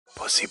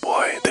Pussy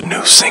Boy, the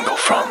new single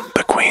from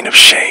the Queen of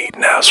Shade,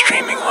 now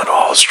streaming on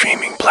all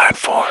streaming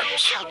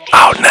platforms.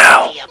 Out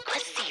now.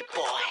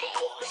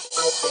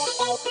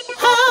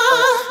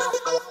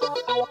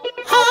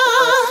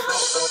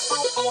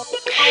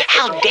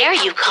 How dare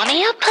you call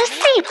me a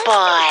pussy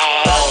boy?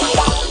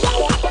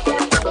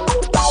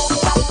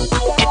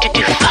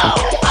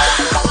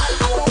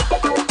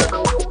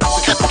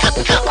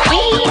 The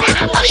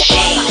Queen of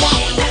Shade.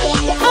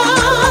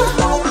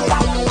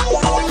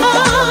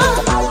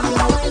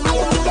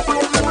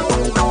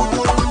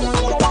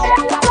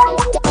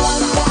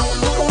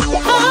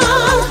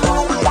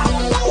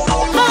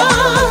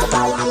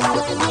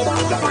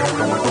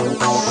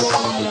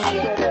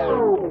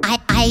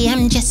 I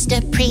am just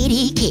a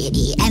pretty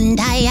kitty, and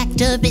I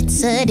act a bit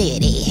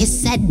sedity.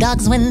 Hiss at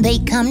dogs when they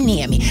come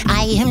near me.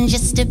 I am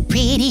just a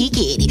pretty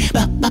kitty.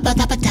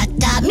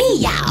 Ba-ba-ba-da-ba-da-da,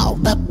 meow.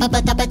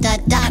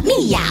 Ba-ba-ba-da-ba-da-da,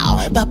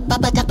 meow.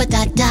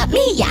 Ba-ba-ba-da-ba-da-da,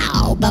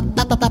 meow.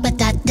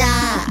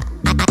 Ba-ba-ba-ba-da-da.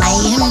 I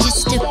am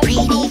just a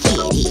pretty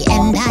kitty,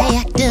 and I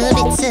act a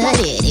bit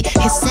sedity.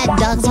 Hiss at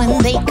dogs when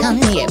they come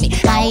near me.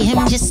 I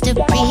am just a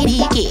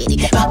pretty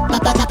kitty.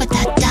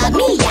 Ba-ba-ba-da-ba-da-da,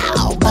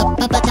 meow.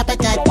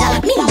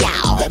 Ba-ba-ba-da-ba-da-da,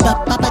 meow.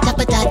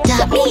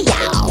 Ba-ba-ba-da-ba-da-da,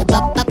 meow.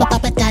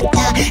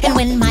 Ba-ba-ba-ba-da-da. And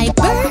when my